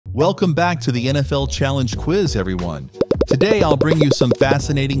Welcome back to the NFL Challenge Quiz, everyone. Today I'll bring you some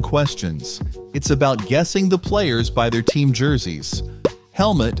fascinating questions. It's about guessing the players by their team jerseys,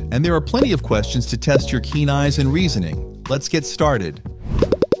 helmet, and there are plenty of questions to test your keen eyes and reasoning. Let's get started.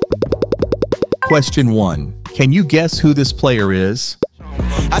 Question 1. Can you guess who this player is?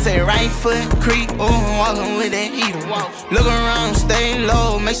 I say right foot creep, walking with that heater. Look around, stay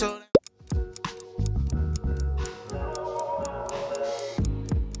low, make sure.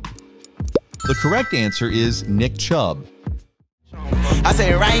 The correct answer is Nick Chubb. I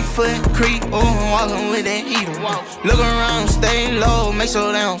say right foot creep, walking with that heater. Look around, stay low, make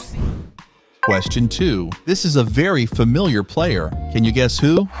sure they don't see. Question 2. This is a very familiar player. Can you guess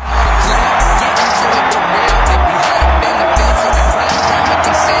who?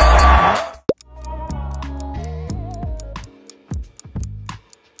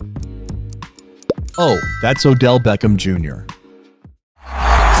 Oh, that's Odell Beckham Jr.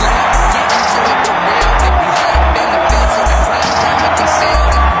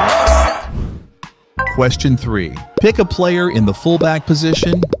 Question 3. Pick a player in the fullback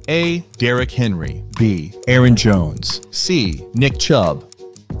position. A. Derrick Henry. B. Aaron Jones. C. Nick Chubb.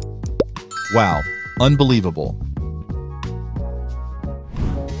 Wow, unbelievable.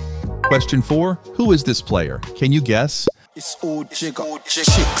 Question 4. Who is this player? Can you guess? It's old jigger.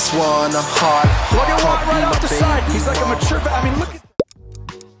 Chicks wanna hard. Look at Watt right off the side. He's like a mature. I mean, look at.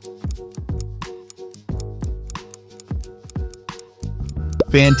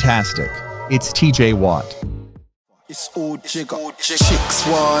 Fantastic. It's TJ Watt. It's old jigger. Chicks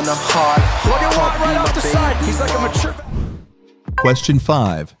wanna hard. Look at Watt right off the side. He's like a mature. Question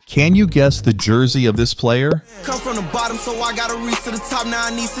 5. Can you guess the jersey of this player? Come from the bottom, so I gotta reach to the top. Now I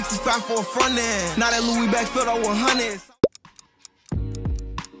need 65 for a front end. Now that Louis back filled out 100.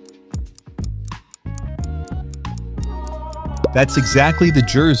 That's exactly the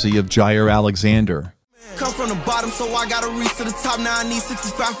jersey of Jair Alexander. Come from the bottom, so I gotta reach to the top. Now I need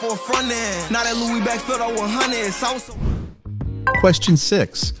 65 for a front end. Now that Louis back filled out 100. So Question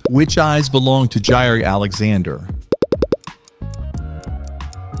 6. Which eyes belong to Jair Alexander?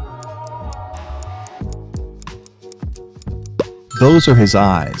 Those are his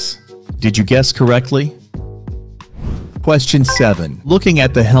eyes. Did you guess correctly? Question 7. Looking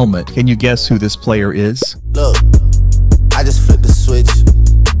at the helmet, can you guess who this player is? Look, I just flipped the switch.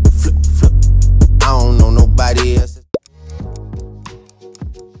 Flip, flip. I don't know nobody else.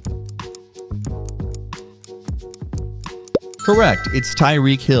 Correct, it's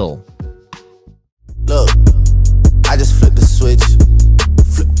Tyreek Hill. Look, I just flipped the switch.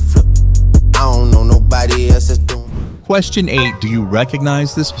 Flip, flip. I don't know nobody else that's doing. Question 8. Do you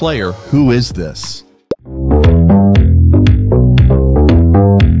recognize this player? Who is this?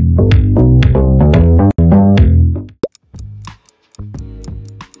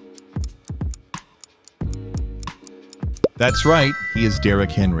 That's right, he is Derrick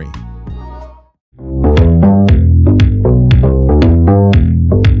Henry.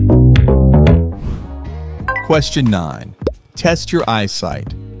 Question 9. Test your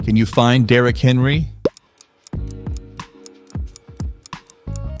eyesight. Can you find Derrick Henry?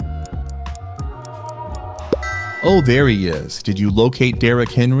 Oh, there he is. Did you locate Derrick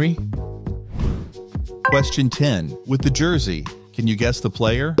Henry? Question 10. With the jersey, can you guess the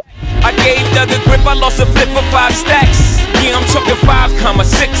player? I gave Doug a grip, I lost a flip for 5 stacks. Yeah, I'm talking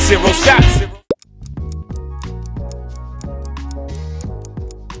 5,60 shots.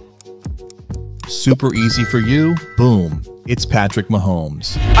 Super easy for you. Boom. It's Patrick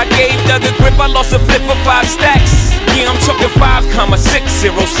Mahomes. I gave Doug a grip, I lost a flip for 5 stacks. Yeah, I'm talking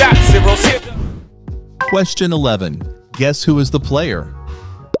 5,60 shots. Zeros. Question 11. Guess who is the player?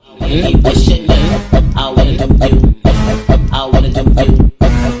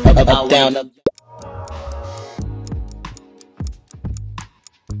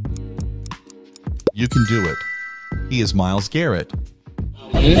 You can do it. He is Myles Garrett.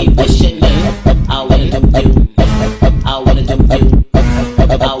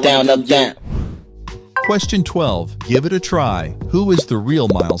 Question 12. Give it a try. Who is the real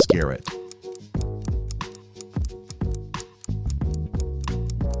Myles Garrett?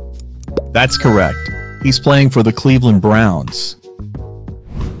 That's correct. He's playing for the Cleveland Browns.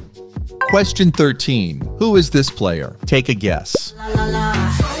 Question 13. Who is this player? Take a guess.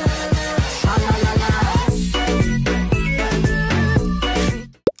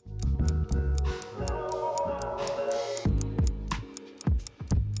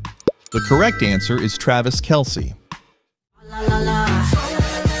 The correct answer is Travis Kelce.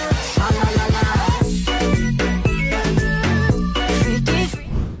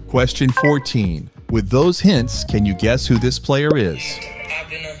 Question 14. With those hints, can you guess who this player is?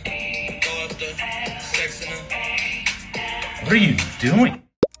 What are you doing?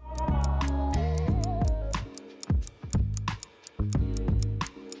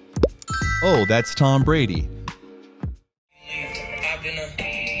 Oh, that's Tom Brady.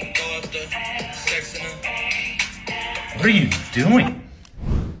 What are you doing?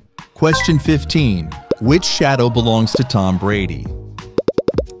 Question 15. Which shadow belongs to Tom Brady?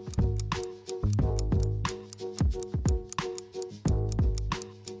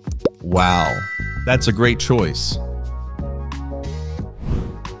 Wow, that's a great choice.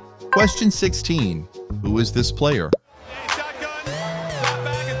 Question 16. Who is this player?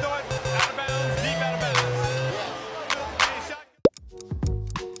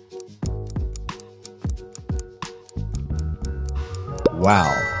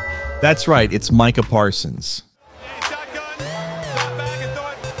 Wow, that's right, it's Micah Parsons.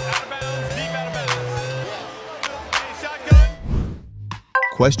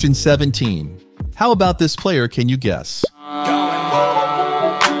 Question 17. How about this player, can you guess?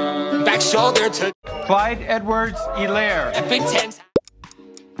 Back shoulder to Clyde Edwards-Helaire. a Big Ten.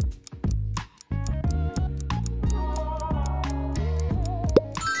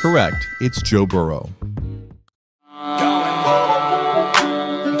 Correct, it's Joe Burrow.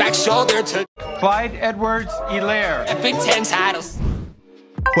 Back shoulder to Clyde Edwards-Helaire. a Big Ten titles.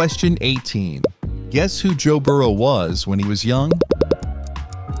 Question 18. Guess who Joe Burrow was when he was young?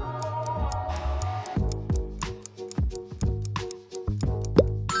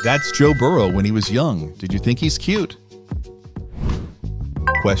 That's Joe Burrow when he was young. Did you think he's cute?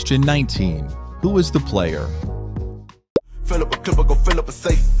 Question 19. Who was the player? Fill up a clip, go fill up a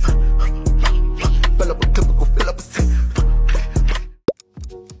safe. Fill up a clip, go fill up a safe.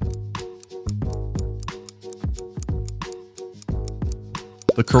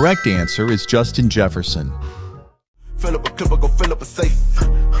 The correct answer is Justin Jefferson. Fill up a clip, go fill up a safe.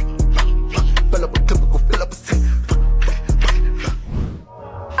 Fill up a clip, go fill up a safe.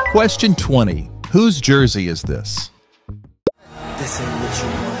 Question 20. Whose jersey is this? This ain't what you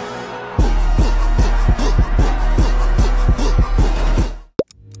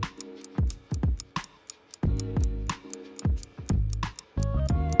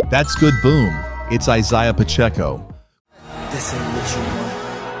want. That's good boom. It's Isaiah Pacheco. This ain't what you want.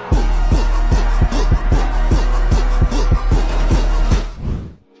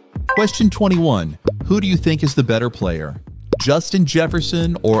 Question 21. Who do you think is the better player? Justin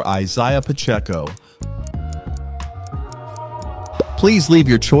Jefferson or Isaiah Pacheco? Please leave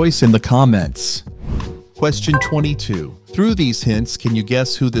your choice in the comments. Question 22. Through these hints, can you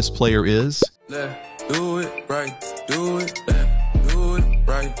guess who this player is? Left, do it right, do it left, do it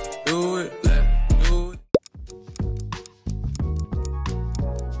right, do it left, do it.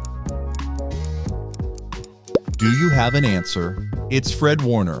 Do you have an answer? It's Fred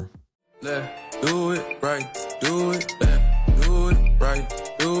Warner. Left, do it right, do it left, do it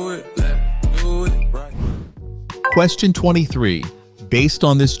right, do it left, do it right. Question 23. Based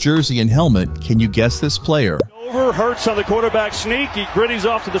on this jersey and helmet, can you guess this player? Over, Hurts on the quarterback sneak. He gritties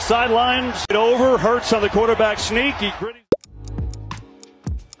off to the sidelines. Over, Hurts on the quarterback sneak. He gritties.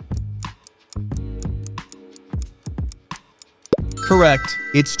 Correct.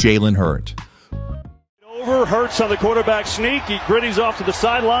 It's Jalen Hurts. Over, Hurts on the quarterback sneak. He gritties off to the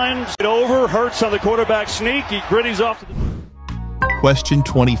sidelines. Over, Hurts on the quarterback sneak. He gritties off to the. Question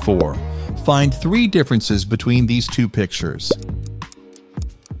 24. Find 3 differences between these 2 pictures.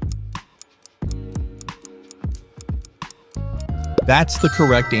 That's the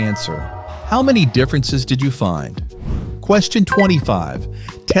correct answer. How many differences did you find? Question 25.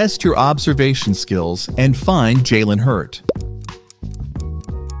 Test your observation skills and find Jalen Hurts.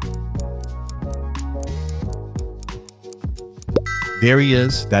 There he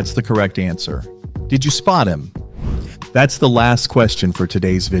is. That's the correct answer. Did you spot him? That's the last question for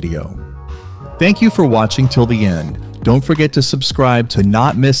today's video. Thank you for watching till the end. Don't forget to subscribe to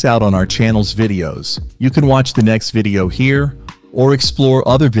not miss out on our channel's videos. You can watch the next video here or explore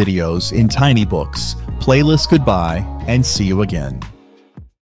other videos in Tiny Books. Playlist goodbye and see you again.